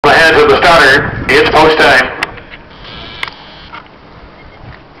minutes of the starter. It's post time.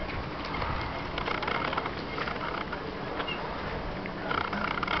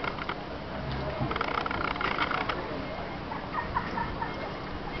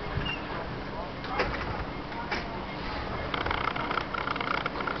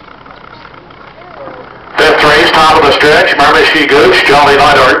 Fifth race, top of the stretch, Miramichi Gouch, Jolly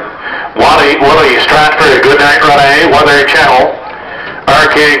Lidor, Willie Stratford, Good Night Rene, Weather Channel,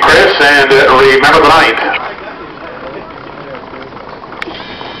 Arcade Chris, and Remember the Night.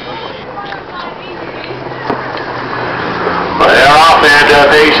 They're off and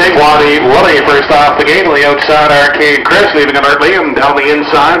facing Willie first off the gate on the outside, Arcade Chris leaving alertly, and down the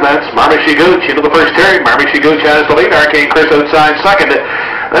inside, that's Miramichi Gouch into the first turn. Miramichi Gouch has the lead, Arcade Chris outside second.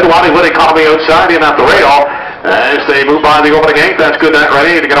 Then Willie caught on the outside in at the rail. As they move by the opening gate, that's Good Night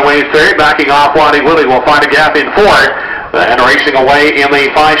Ready to get away third. Backing off, Willie will find a gap in fourth. And racing away in the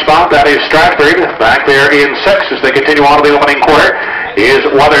 5 spot, that is Stratford. Back there in 6 as they continue on to the opening quarter is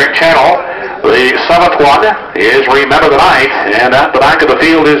Weather Channel. The 7th one is Remember the Night. And at the back of the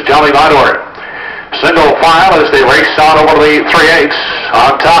field is Jolly Lidor. Single file as they race on over the 3/8.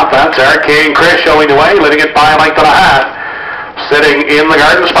 On top, that's Arcade Chris showing the way, leading it by a length and a half. Sitting in the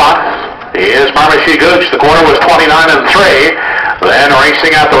garden spot is Miramichi Gouch. The quarter was 29-3. Then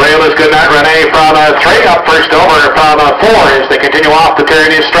racing at the rail is Good Night Rene from 3. Up first over from 4 as they continue off the turn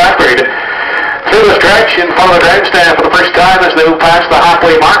is Stratford. Through the stretch in front of the grandstand for the first time as they move past the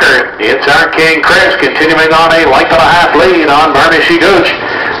halfway marker. It's Arcade Chris continuing on a length and a half lead on Miramichi Gouch.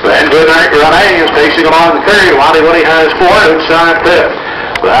 Then Good Night Rene is pacing along 3rd. Willie has 4 outside 5th.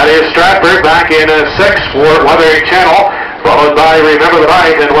 That is Stratford back in 6th for Weather Channel, followed by Remember the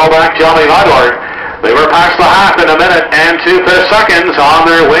Night and well back Jolly Lidor. They were past the half in a minute and 2 seconds on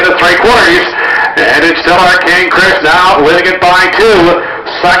their way to 3/4. And it's still Arcade Chris now winning it by 2.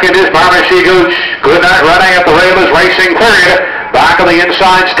 Second is Miramichi Gouch. Good Night Rene at the rail is racing 3rd. Back on the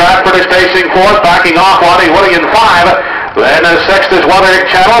inside, Stratford is pacing 4th. Backing off Willie in 5. Then 6th is Weather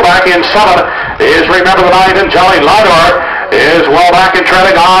Channel. Back in 7 is Remember the Night and Jolly Lidor is well back and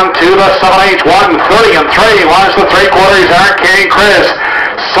treading on to the 7/8. 1:30-3 was the 3/4 Arcade Chris.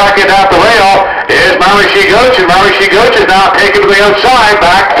 Second at the rail is Miramichi Gouch, and Miramichi Gouch is now taken to the outside.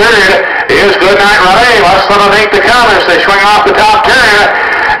 Back 3rd is Good Night Rene. Less than an 8 to come as they swing off the top turn.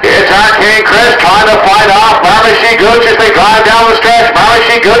 It's Arcade Chris trying to fight off Miramichi Gouch as they drive down the stretch.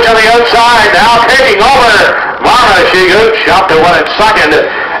 Miramichi Gouch on the outside, now taking over. Miramichi Gouch up to win it second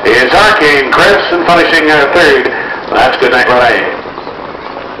is Arcade Chris, and finishing 3rd. That's Good Night Rene.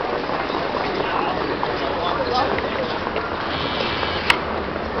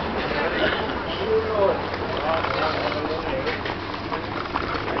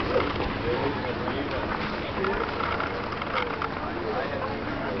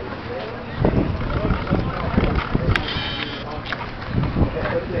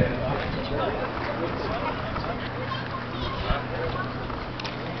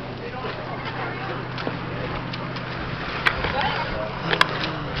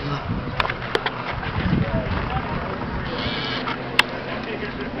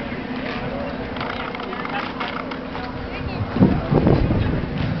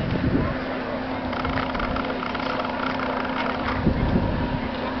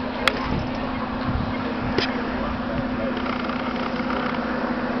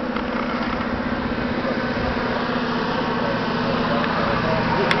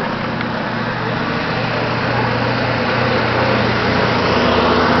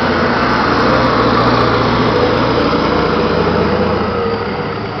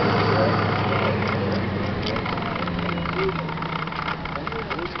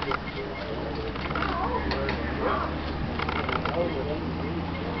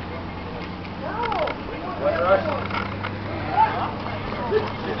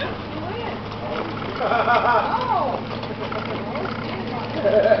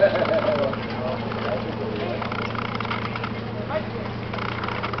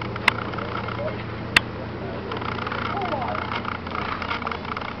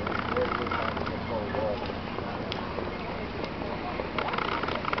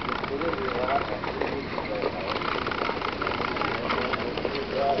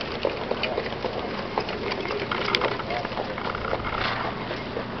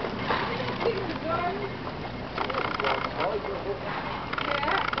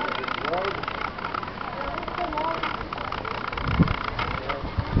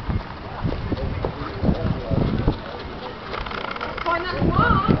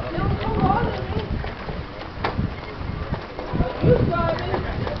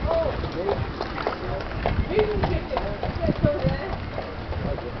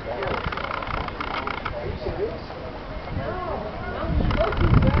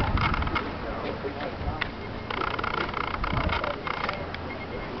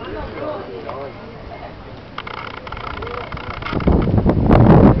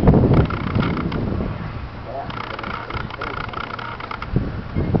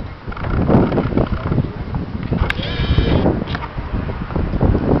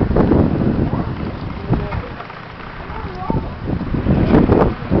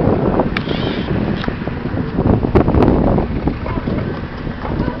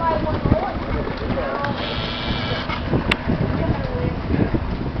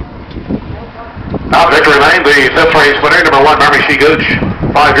 fifth race winner, number 1, Miramichi Gouch.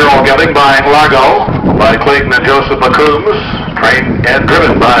 5-year-old gelding by Largo, by Clayton and Joseph McCombs. Trained and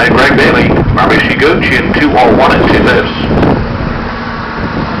driven by Greg Bailey. Miramichi Gouch in 2:01 and 2/5.